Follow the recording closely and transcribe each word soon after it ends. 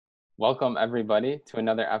Welcome, everybody, to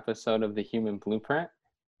another episode of The Human Blueprint.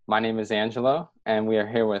 My name is Angelo, and we are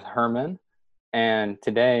here with Herman. And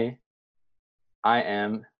today, I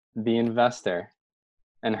am the investor,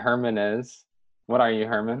 and Herman is, what are you,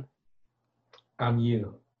 Herman? I'm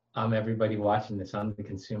you. I'm everybody watching this. I'm the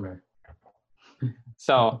consumer.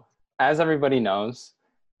 So, as everybody knows,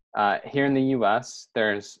 here in the US,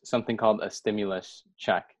 there's something called a stimulus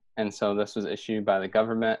check. And so this was issued by the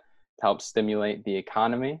government to help stimulate the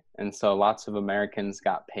economy. And so lots of Americans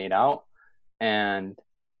got paid out. And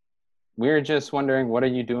we're just wondering, what are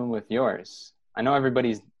you doing with yours? I know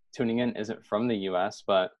everybody's tuning in isn't from the US,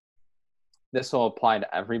 but this will apply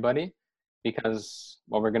to everybody because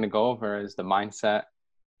what we're going to go over is the mindset,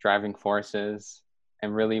 driving forces,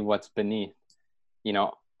 and really what's beneath,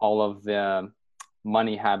 all of the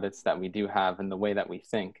money habits that we do have and the way that we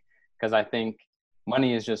think. Because I think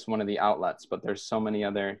money is just one of the outlets, but there's so many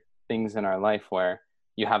other things in our life where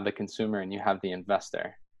you have the consumer and you have the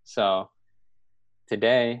investor. So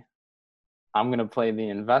today I'm going to play the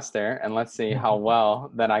investor and let's see how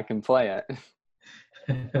well that I can play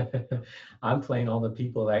it. I'm playing all the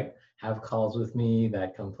people that have calls with me,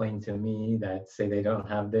 that complain to me, that say they don't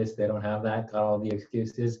have this, they don't have that, got all the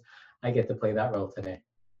excuses. I get to play that role today.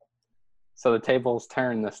 So the tables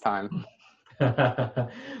turn this time.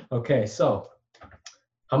 Okay, so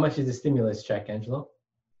how much is the stimulus check, Angelo?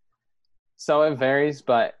 So it varies,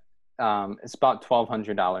 but it's about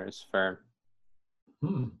 $1,200 for.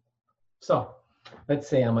 So let's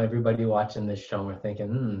say I'm everybody watching this show. We're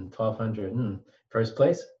thinking, 1,200. First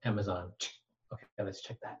place, Amazon. Okay, let's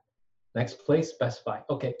check that. Next place, Best Buy.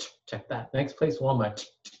 Okay, check that. Next place, Walmart.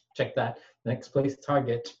 Check that. Next place,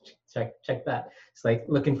 Target. Check that. It's like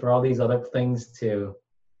looking for all these other things to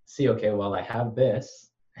see, okay, well, I have this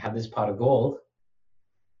pot of gold.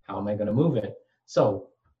 How am I going to move it? So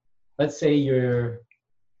let's say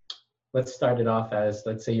let's start it off as,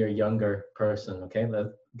 let's say you're a younger person, okay?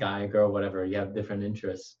 The guy, girl, whatever, you have different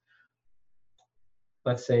interests.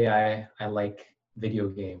 Let's say I like video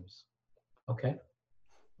games, okay?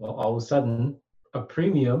 Well, all of a sudden, a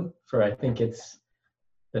premium for, I think it's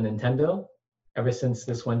the Nintendo, ever since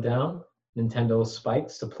this went down, Nintendo spiked,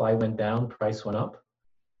 supply went down, price went up.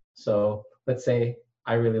 So let's say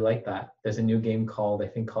I really like that. There's a new game called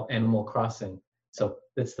Animal Crossing. So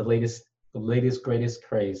it's the latest, greatest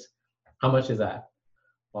craze. How much is that?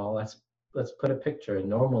 Well, let's put a picture.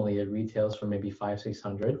 Normally it retails for maybe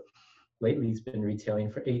 500-600. Lately it's been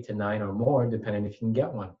retailing for 8 to 9 or more, depending if you can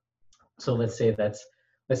get one. So let's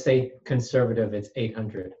say conservative, it's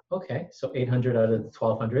 800. Okay, so 800 out of the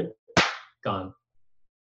 1,200, gone.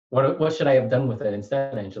 What should I have done with it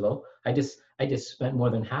instead, Angelo? I just spent more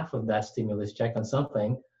than half of that stimulus check on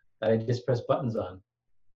something that I just pressed buttons on.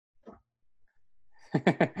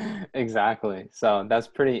 Exactly. So that's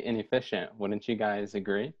pretty inefficient. Wouldn't you guys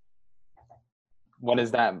agree? How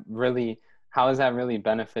is that really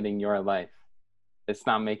benefiting your life? It's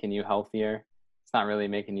not making you healthier. It's not really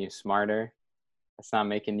making you smarter. It's not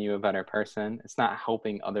making you a better person. It's not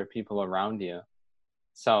helping other people around you.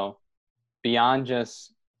 So beyond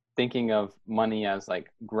just thinking of money as like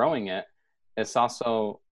growing it, it's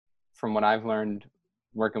also, from what I've learned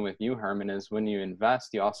working with you, Herman, is when you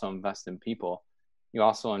invest, you also invest in people. You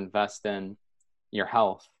also invest in your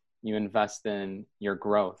health. You invest in your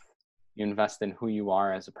growth. You invest in who you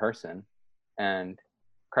are as a person. And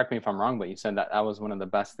correct me if I'm wrong, but you said that that was one of the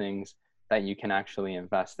best things that you can actually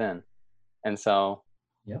invest in. And so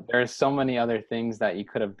there's so many other things that you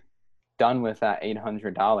could have done with that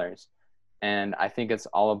 $800. And I think it's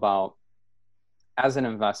all about, as an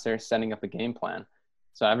investor, setting up a game plan.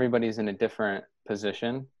 So everybody's in a different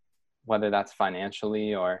position, whether that's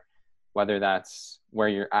financially or whether that's where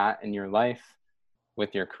you're at in your life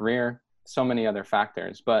with your career, so many other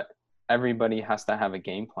factors, but everybody has to have a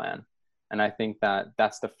game plan. And I think that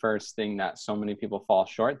that's the first thing that so many people fall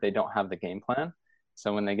short. They don't have the game plan.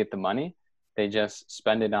 So when they get the money, they just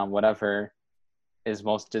spend it on whatever is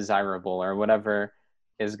most desirable or whatever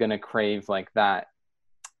is going to crave like that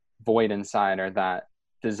void inside or that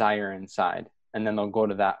desire inside. And then they'll go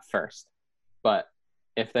to that first. But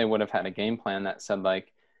if they would have had a game plan that said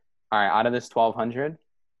like, all right, out of this 1,200,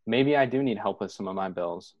 maybe I do need help with some of my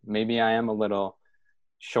bills. Maybe I am a little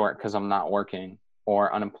short because I'm not working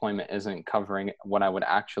or unemployment isn't covering what I would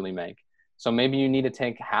actually make. So maybe you need to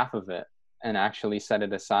take half of it and actually set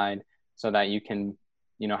it aside so that you can,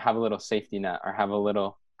 have a little safety net or have a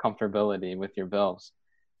little comfortability with your bills.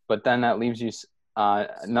 But then that leaves you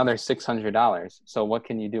another $600. So what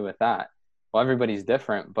can you do with that? Well, everybody's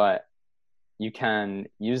different, but you can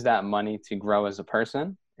use that money to grow as a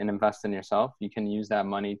person and invest in yourself. You can use that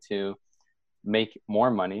money to make more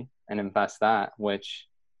money and invest that, which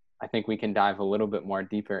I think we can dive a little bit more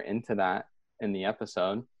deeper into that in the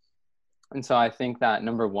episode. And so I think that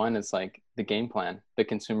number one is like the game plan. The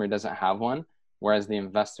consumer doesn't have one, whereas the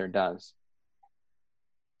investor does.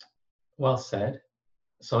 Well said.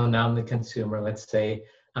 So now I'm the consumer. Let's say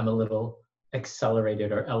I'm a little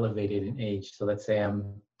accelerated or elevated in age. So let's say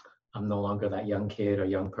I'm no longer that young kid or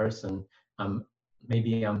young person.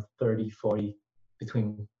 Maybe I'm 30, 40,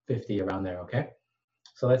 between 50, around there, okay?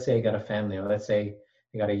 So let's say I got a family, or let's say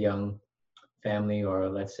you got a young family, or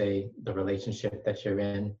let's say the relationship that you're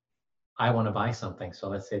in. I want to buy something. So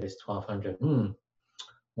let's say there's 1,200.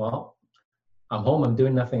 Well, I'm home, I'm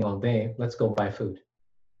doing nothing all day. Let's go buy food.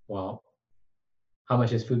 Well, how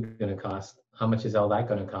much is food going to cost? How much is all that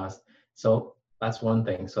going to cost? So that's one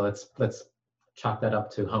thing. So let's chalk that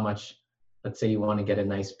up to how much. Let's say you want to get a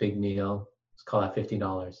nice big meal. Let's call that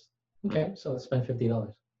 $50. Okay, so let's spend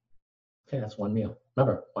 $50. Okay, that's one meal.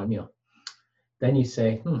 Remember, one meal. Then you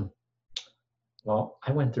say, well,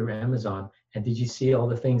 I went through Amazon, and did you see all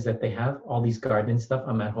the things that they have? All these gardening stuff.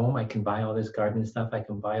 I'm at home. I can buy all this gardening stuff. I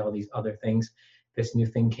can buy all these other things. This new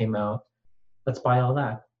thing came out. Let's buy all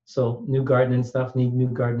that. So new gardening stuff, need new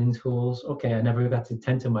gardening tools. Okay, I never got to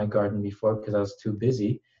tend to my garden before because I was too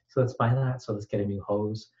busy. So let's buy that. So let's get a new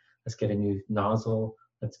hose. Let's get a new nozzle.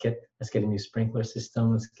 Let's get a new sprinkler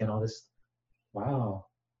system. Let's get all this. Wow,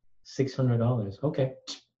 $600. Okay,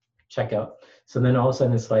 check out. So then all of a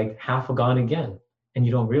sudden it's like half gone again, and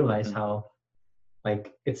you don't realize how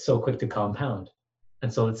like it's so quick to compound.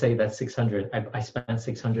 And so let's say that's 600. I spent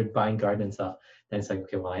 600 buying garden stuff. Then it's like,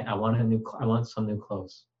 okay, well, I want some new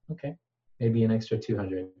clothes. Okay, maybe an extra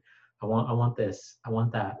 200. I want this. I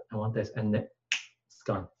want that. I want this, and it's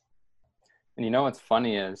gone. And you know what's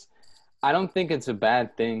funny is, I don't think it's a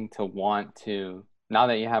bad thing to want to, now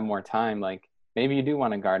that you have more time, like maybe you do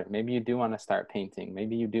want to garden, maybe you do want to start painting,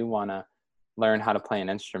 maybe you do want to learn how to play an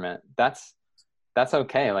instrument. That's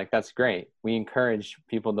okay. Like, that's great. We encourage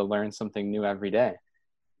people to learn something new every day.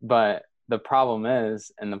 But the problem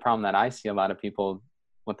is, and the problem that I see a lot of people,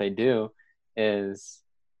 what they do is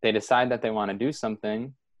they decide that they want to do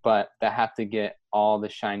something, but they have to get all the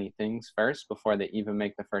shiny things first before they even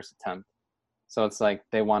make the first attempt. So it's like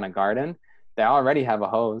they want a garden. They already have a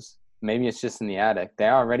hose. Maybe it's just in the attic. They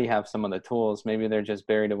already have some of the tools. Maybe they're just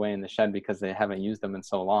buried away in the shed because they haven't used them in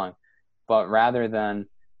so long. But rather than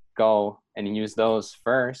go and use those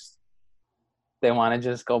first, they want to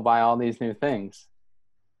just go buy all these new things.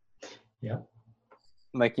 Yeah.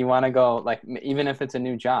 Like, you want to go, like, even if it's a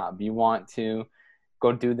new job, you want to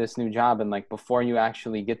go do this new job. And like, before you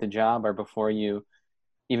actually get the job, or before you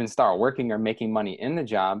even start working or making money in the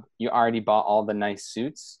job, you already bought all the nice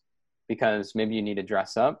suits because maybe you need to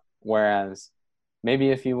dress up. Whereas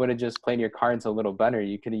maybe if you would have just played your cards a little better,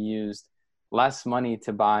 you could have used less money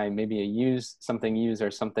to buy maybe something used, or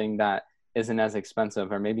something that isn't as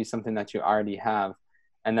expensive, or maybe something that you already have,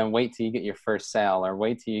 and then wait till you get your first sale, or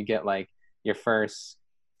wait till you get like your first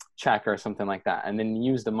check or something like that, and then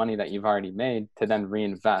use the money that you've already made to then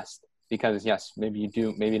reinvest. Because yes, maybe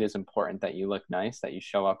it is important that you look nice, that you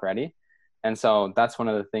show up ready. And so that's one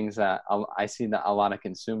of the things that I see that a lot of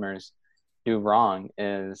consumers do wrong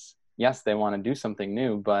is, yes, they want to do something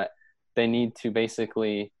new, but they need to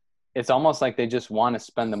basically, it's almost like they just want to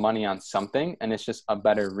spend the money on something, and it's just a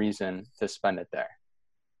better reason to spend it there.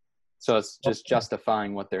 So it's just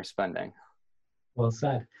justifying what they're spending. Well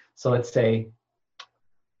said. So let's say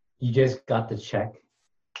you just got the check,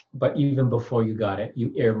 but even before you got it,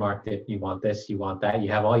 you earmarked it. You want this, you want that. You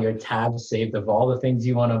have all your tabs saved of all the things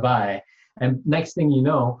you want to buy. And next thing you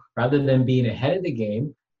know, rather than being ahead of the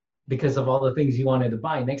game because of all the things you wanted to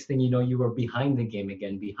buy, next thing you know, you were behind the game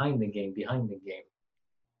again, behind the game.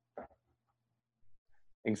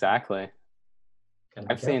 Exactly.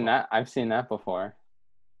 I've seen that before.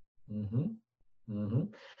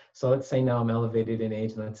 So let's say now I'm elevated in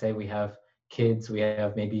age, and let's say we have kids, we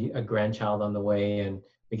have maybe a grandchild on the way, and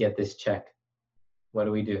we get this check. What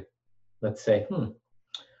do? Let's say,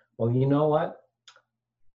 well, you know what?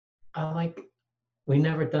 We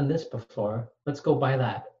never done this before. Let's go buy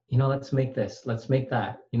that. Let's make this. Let's make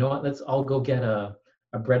that. You know what? Let's all go get a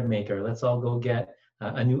bread maker. Let's all go get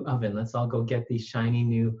a new oven. Let's all go get these shiny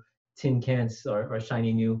new tin cans, or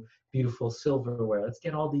shiny new beautiful silverware. Let's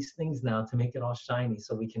get all these things now to make it all shiny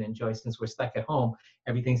so we can enjoy. Since we're stuck at home,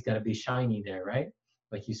 everything's got to be shiny there, right?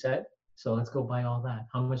 Like you said. So let's go buy all that.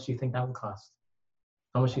 How much do you think that would cost?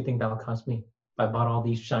 How much do you think that would cost me? If I bought all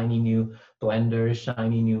these shiny new blenders,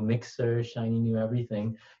 shiny new mixers, shiny new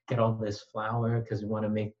everything, get all this flour because we want to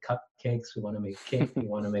make cupcakes, we want to make cake, we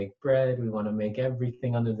want to make bread, we want to make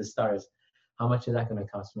everything under the stars. How much is that going to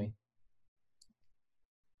cost me?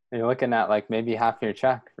 You're looking at like maybe half your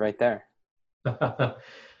check right there.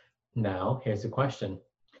 Now, here's the question.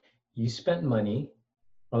 You spent money,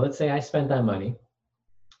 well, let's say I spent that money.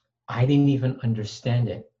 I didn't even understand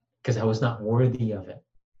it because I was not worthy of it,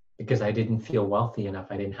 because I didn't feel wealthy enough.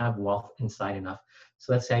 I didn't have wealth inside enough.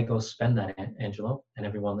 So let's say I go spend that, Angelo, and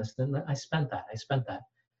everyone listening, I spent that.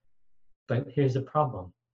 But here's the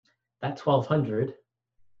problem. That 1,200,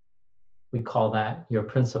 we call that your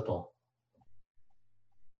principal.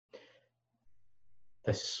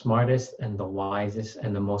 The smartest and the wisest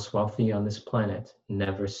and the most wealthy on this planet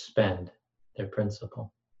never spend their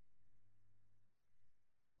principal.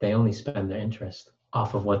 They only spend their interest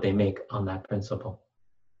off of what they make on that principal.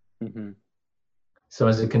 Mm-hmm. So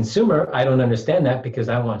as a consumer, I don't understand that because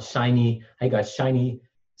I got shiny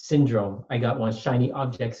syndrome. I got one shiny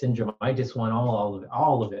object syndrome. I just want all of it.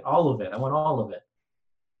 I want all of it.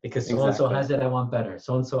 Because so-and-so has it, I want better.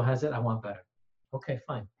 So-and-so has it, I want better. Okay,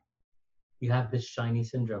 fine. You have this shiny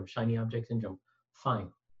syndrome, shiny object syndrome. Fine.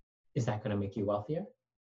 Is that going to make you wealthier?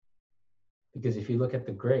 Because if you look at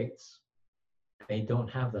the greats, they don't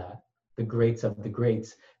have that. The greats of the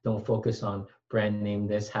greats don't focus on brand name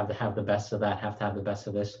this, have to have the best of that, have to have the best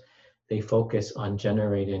of this. They focus on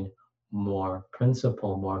generating more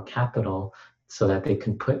principal, more capital, so that they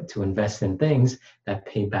can put to invest in things that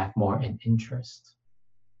pay back more in interest.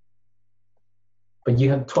 But you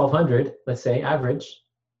have 1,200, let's say, average.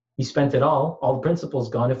 You spent it all the principal's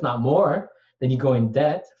gone, if not more. Then you go in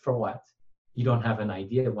debt for what? You don't have an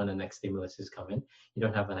idea of when the next stimulus is coming. You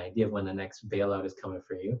don't have an idea of when the next bailout is coming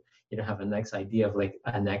for you. You don't have a next idea of like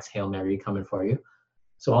a next Hail Mary coming for you.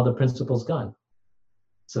 So all the principal's gone.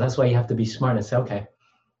 So that's why you have to be smart and say, okay,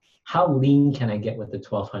 how lean can I get with the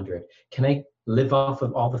 1,200? Can I live off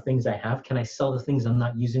of all the things I have? Can I sell the things I'm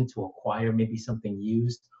not using to acquire maybe something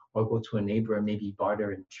used, or go to a neighbor and maybe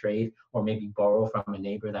barter and trade, or maybe borrow from a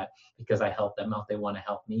neighbor that because I help them out, they want to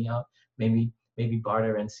help me out. Maybe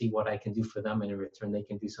barter and see what I can do for them, and in return they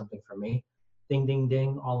can do something for me. Ding, ding,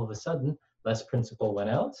 ding. All of a sudden, less principal went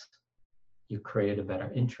out. You created a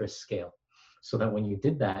better interest scale. So that when you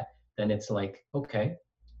did that, then it's like, okay,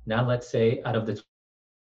 now let's say out of the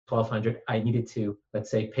 1,200, I needed to,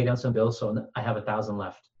 let's say, pay down some bills. So I have 1,000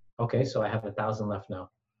 left. Okay, so I have 1,000 left now.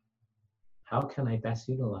 How can I best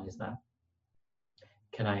utilize that?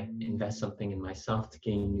 Can I invest something in myself to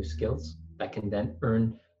gain new skills that can then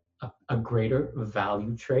earn a greater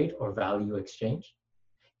value trade or value exchange?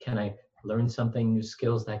 Can I learn something, new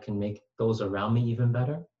skills that can make those around me even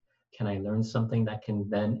better? Can I learn something that can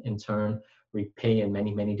then in turn repay in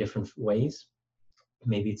many, many different ways?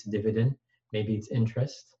 Maybe it's a dividend, maybe it's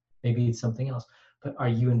interest, maybe it's something else. But are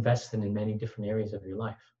you invested in many different areas of your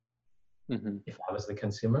life? Mm-hmm. If I was the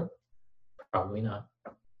consumer, probably not.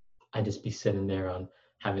 I'd just be sitting there on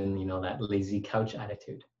having, that lazy couch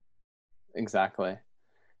attitude. Exactly.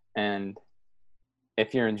 And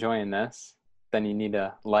if you're enjoying this, then you need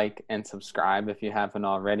to like and subscribe if you haven't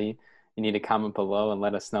already. You need to comment below and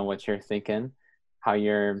let us know what you're thinking, how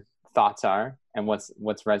your thoughts are, and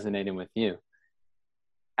what's resonating with you.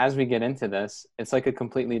 As we get into this, it's like a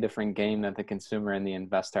completely different game that the consumer and the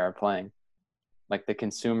investor are playing. Like the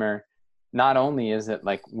consumer, not only is it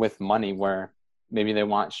like with money where maybe they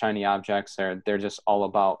want shiny objects or they're just all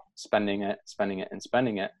about spending it,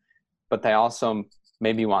 but they also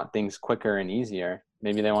maybe want things quicker and easier.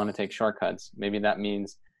 Maybe they want to take shortcuts. Maybe that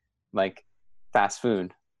means like fast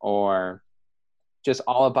food, or just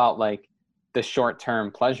all about like the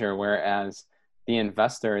short-term pleasure, whereas the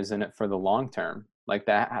investor is in it for the long term. Like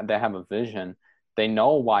they have a vision. They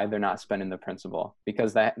know why they're not spending the principal,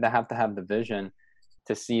 because they have to have the vision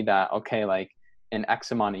to see that, okay, like in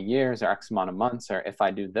X amount of years or X amount of months, or if I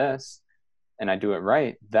do this and I do it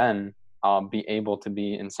right, then I'll be able to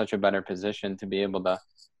be in such a better position to be able to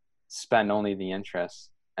spend only the interest.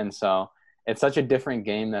 And so it's such a different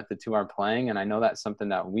game that the two are playing. And I know that's something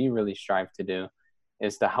that we really strive to do,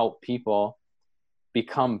 is to help people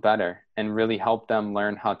become better and really help them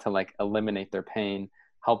learn how to like eliminate their pain,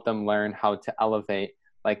 help them learn how to elevate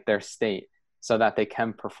like their state so that they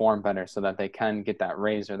can perform better, so that they can get that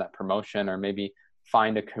raise or that promotion, or maybe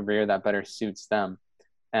find a career that better suits them.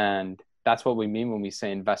 And that's what we mean when we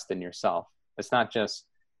say invest in yourself. It's not just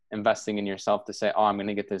investing in yourself to say, oh, I'm going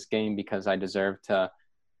to get this game because I deserve to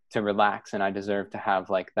relax and I deserve to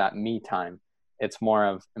have like that me time. It's more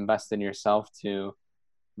of invest in yourself to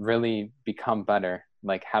really become better,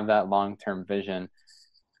 like have that long-term vision,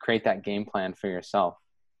 create that game plan for yourself.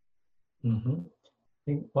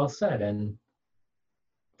 Mm-hmm. Well said. And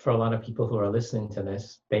for a lot of people who are listening to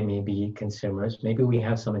this, they may be consumers. Maybe we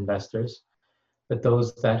have some investors, but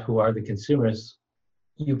those who are the consumers,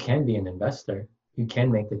 you can be an investor. You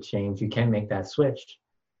can make the change, you can make that switch,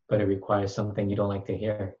 but it requires something you don't like to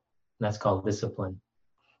hear. And that's called discipline.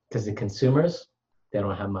 Because the consumers, they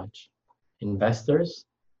don't have much. Investors,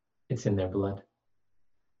 it's in their blood.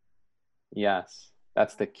 Yes,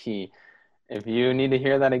 that's the key. If you need to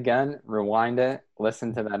hear that again, rewind it,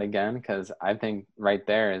 listen to that again, because I think right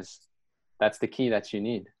there that's the key that you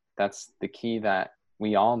need. That's the key that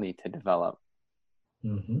we all need to develop.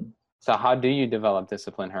 Mm-hmm. So how do you develop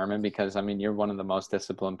discipline, Herman? Because I mean, you're one of the most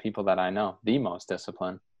disciplined people that I know, the most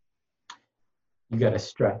disciplined. You got to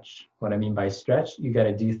stretch. What I mean by stretch, you got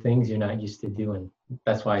to do things you're not used to doing.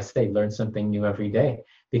 That's why I say learn something new every day,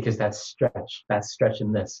 because that's stretch. That's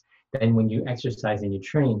stretching this. Then when you exercise and you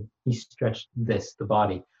train, you stretch this, the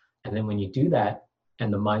body. And then when you do that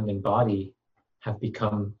and the mind and body have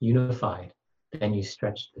become unified, then you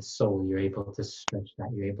stretch the soul. You're able to stretch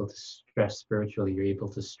that. You're able to stretch spiritually. You're able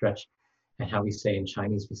to stretch. And how we say in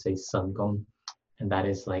Chinese, we say sun gong. And that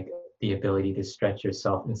is like the ability to stretch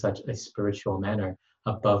yourself in such a spiritual manner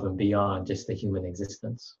above and beyond just the human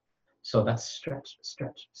existence. So that's stretch,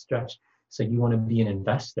 stretch, stretch. So you want to be an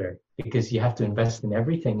investor because you have to invest in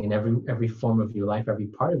everything, in every form of your life, every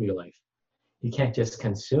part of your life. You can't just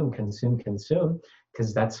consume,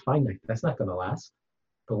 because that's finite. That's not going to last.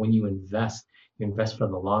 But when you invest for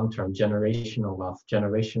the long term, generational wealth,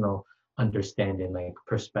 generational understanding, like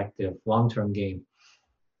perspective, long-term game.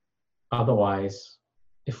 Otherwise,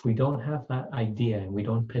 if we don't have that idea and we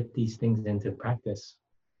don't put these things into practice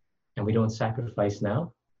and we don't sacrifice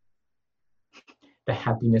now, the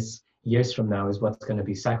happiness years from now is what's going to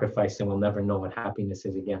be sacrificed, and we'll never know what happiness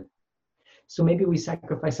is again. So maybe we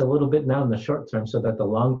sacrifice a little bit now in the short term so that the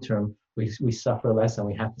long term we suffer less and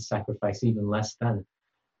we have to sacrifice even less then,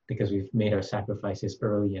 because we've made our sacrifices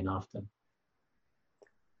early and often.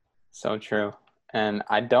 So true. And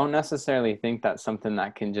I don't necessarily think that's something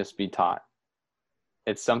that can just be taught.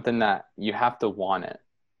 It's something that you have to want it.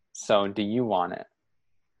 So do you want it?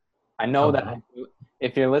 I know that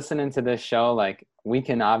if you're listening to this show, like, we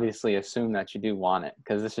can obviously assume that you do want it,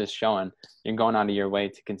 because this is showing you're going out of your way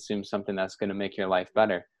to consume something that's going to make your life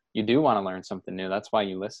better. You do want to learn something new. That's why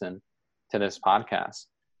you listen to this podcast.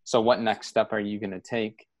 So what next step are you going to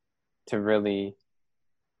take to really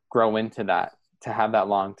grow into that, to have that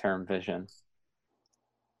long-term vision?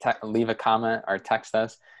 Leave a comment or text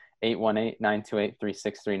us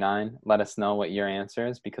 818-928-3639. Let us know what your answer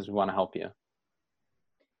is, because we want to help you.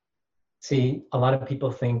 See, a lot of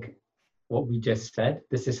people think what we just said,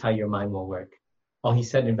 this is how your mind will work. Oh, he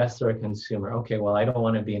said investor or consumer. Okay, well, I don't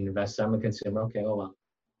want to be an investor. I'm a consumer. Okay, oh well.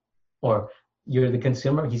 Or you're the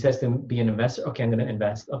consumer. He says to be an investor. Okay, I'm going to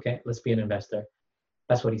invest. Okay, let's be an investor.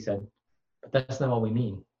 That's what he said. But that's not what we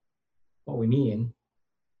mean. What we mean,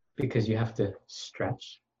 because you have to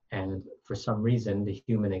stretch. And for some reason, the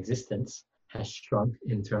human existence has shrunk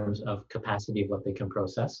in terms of capacity of what they can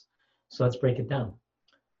process. So let's break it down.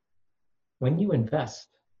 When you invest,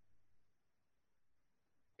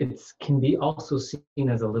 it can be also seen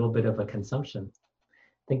as a little bit of a consumption.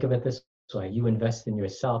 Think of it this way. You invest in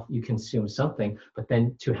yourself, you consume something, but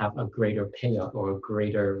then to have a greater payout or a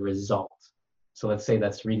greater result. So let's say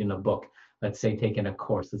that's reading a book. Let's say taking a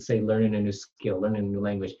course. Let's say learning a new skill, learning a new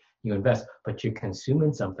language. You invest, but you're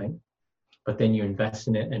consuming something, but then you invest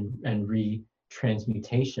in it and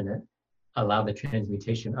re-transmutation it, allow the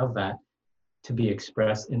transmutation of that to be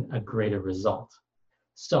expressed in a greater result.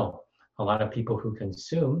 So a lot of people who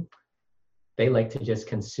consume, they like to just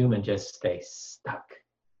consume and just stay stuck.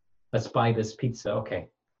 Let's buy this pizza. Okay,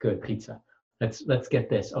 good pizza. Let's get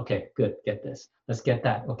this. Okay, good, get this. Let's get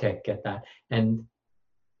that. Okay, get that. And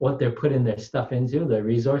what they're putting their stuff into, their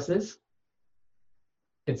resources,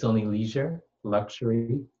 it's only leisure,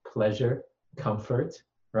 luxury, pleasure, comfort,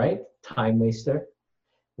 right? Time waster.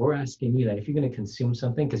 We're asking you that if you're going to consume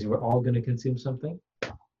something, because we're all going to consume something,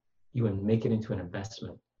 you would make it into an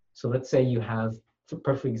investment. So let's say you have, for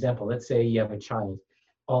perfect example, let's say you have a child.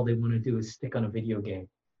 All they want to do is stick on a video game.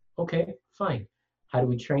 Okay, fine. How do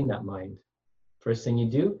we train that mind? First thing you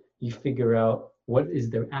do, you figure out what is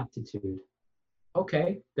their aptitude.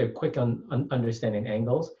 Okay, they're quick on understanding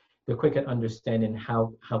angles. They're quick at understanding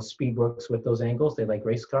how speed works with those angles. They like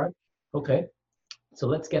race car. Okay, so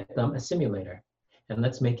let's get them a simulator. And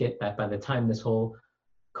let's make it that by the time this whole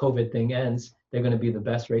COVID thing ends, they're going to be the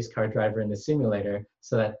best race car driver in the simulator,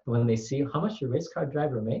 so that when they see how much your race car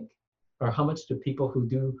driver make, or how much do people who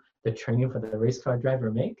do the training for the race car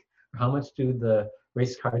driver make, or how much do the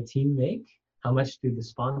race car team make, how much do the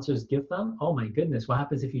sponsors give them? Oh my goodness, what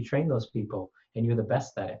happens if you train those people and you're the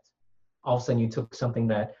best at it? All of a sudden you took something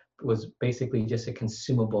that was basically just a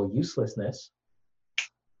consumable uselessness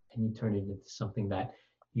and you turned it into something that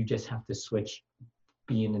You just have to switch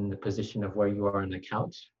being in the position of where you are on the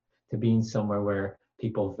couch to being somewhere where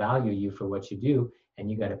people value you for what you do, and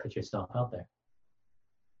you got to put yourself out there.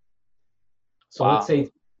 So Wow.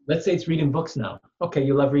 let's say it's reading books now. Okay,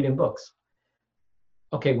 you love reading books.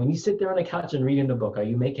 Okay, when you sit there on the couch and reading a book, are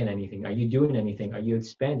you making anything? Are you doing anything? Are you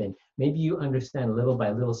expanding? Maybe you understand little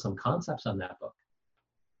by little some concepts on that book.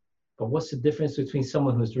 But what's the difference between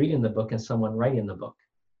someone who's reading the book and someone writing the book?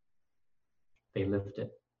 They lived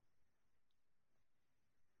it.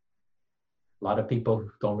 A lot of people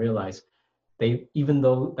don't realize even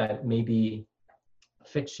though that may be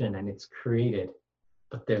fiction and it's created,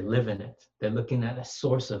 but they're living it. They're looking at a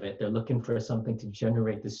source of it. They're looking for something to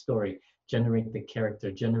generate the story, generate the character,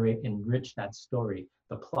 enrich that story,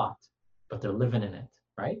 the plot, but they're living in it,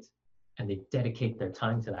 right? And they dedicate their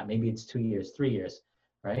time to that. Maybe it's 2 years, 3 years,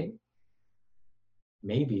 right?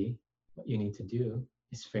 Maybe what you need to do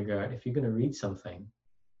is figure out, if you're going to read something,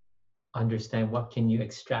 understand what can you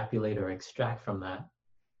extrapolate or extract from that,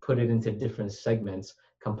 put it into different segments,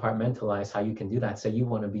 compartmentalize how you can do that. Say you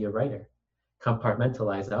want to be a writer,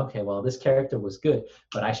 compartmentalize that. Okay, well, this character was good,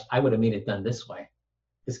 but I would have made it done this way.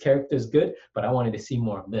 This character is good, but I wanted to see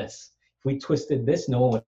more of this. If we twisted this, no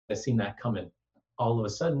one would have seen that coming. All of a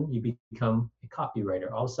sudden, you become a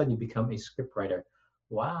copywriter. All of a sudden, you become a script writer.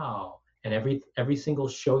 Wow. And every single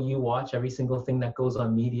show you watch, every single thing that goes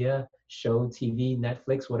on media, show, TV,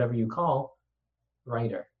 Netflix, whatever you call,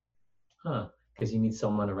 writer. Because you need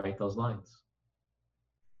someone to write those lines.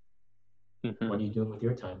 Mm-hmm. What are you doing with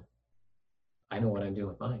your time? I know what I'm doing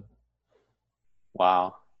with mine.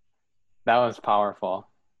 Wow. That was powerful.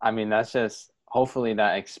 I mean, that's just, hopefully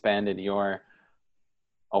that expanded your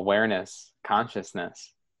awareness,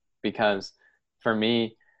 consciousness, because for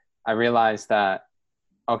me, I realized that,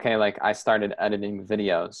 okay, like I started editing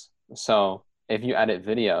videos. So if you edit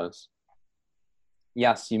videos,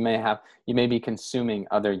 yes, you may be consuming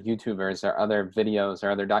other YouTubers or other videos or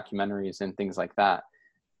other documentaries and things like that.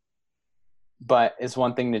 But it's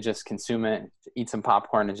one thing to just consume it, to eat some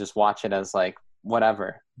popcorn and just watch it as like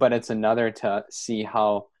whatever. But it's another to see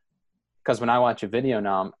how, because when I watch a video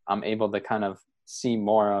now, I'm able to kind of see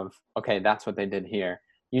more of, okay, that's what they did here.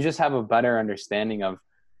 You just have a better understanding of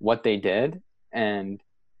what they did, and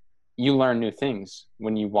you learn new things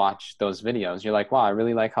when you watch those videos. You're like, wow, I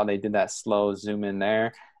really like how they did that slow zoom in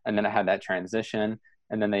there, and then I had that transition,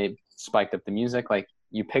 and then they spiked up the music. Like,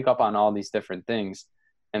 you pick up on all these different things.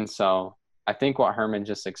 And so I think what Herman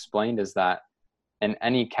just explained is that in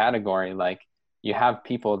any category, like, you have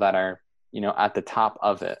people that are, at the top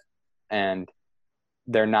of it, and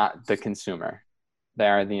they're not the consumer. They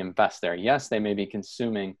are the investor. Yes, they may be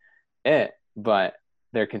consuming it, but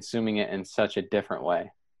they're consuming it in such a different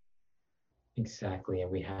way. Exactly,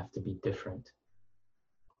 and we have to be different.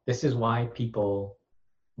 This is why people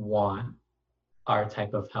want our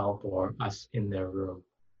type of help or us in their room.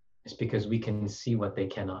 It's because we can see what they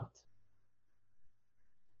cannot.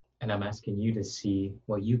 And I'm asking you to see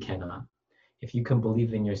what you cannot. If you can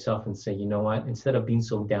believe in yourself and say, you know what, instead of being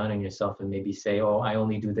so down on yourself and maybe say, oh, I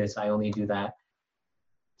only do this, I only do that,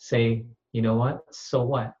 say, you know what, so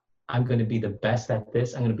what? I'm going to be the best at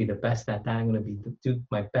this. I'm going to be the best at that. I'm going to do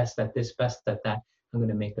my best at this, best at that. I'm going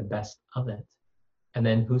to make the best of it. And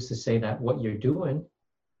then who's to say that what you're doing,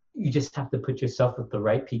 you just have to put yourself with the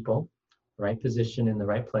right people, right position in the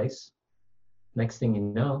right place. Next thing you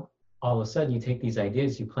know, all of a sudden you take these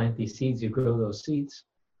ideas, you plant these seeds, you grow those seeds,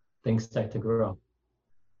 things start to grow.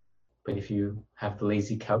 But if you have the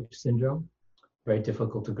lazy couch syndrome, very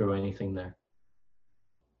difficult to grow anything there.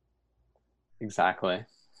 Exactly.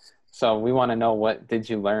 So we want to know, what did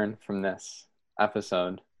you learn from this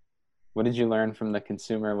episode? What did you learn from the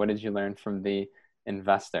consumer? What did you learn from the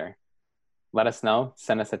investor? Let us know.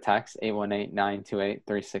 Send us a text,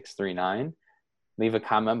 818-928-3639. Leave a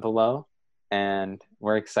comment below, and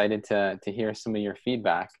we're excited to hear some of your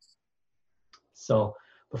feedback. So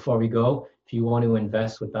before we go, if you want to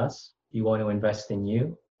invest with us, you want to invest in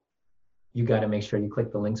you, you got to make sure you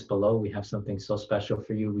click the links below. We have something so special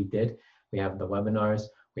for you. We have the webinars,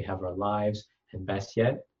 we have our lives, and best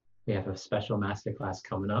yet, we have a special masterclass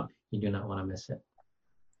coming up. You do not want to miss it.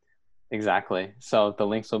 Exactly. So the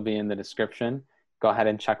links will be in the description. Go ahead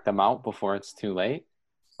and check them out before it's too late.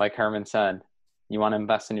 Like Herman said, you want to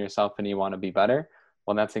invest in yourself and you want to be better.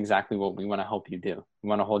 Well, that's exactly what we want to help you do. We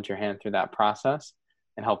want to hold your hand through that process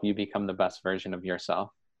and help you become the best version of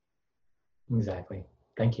yourself. Exactly.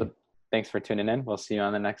 Thank you. So thanks for tuning in. We'll see you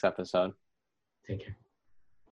on the next episode. Take care.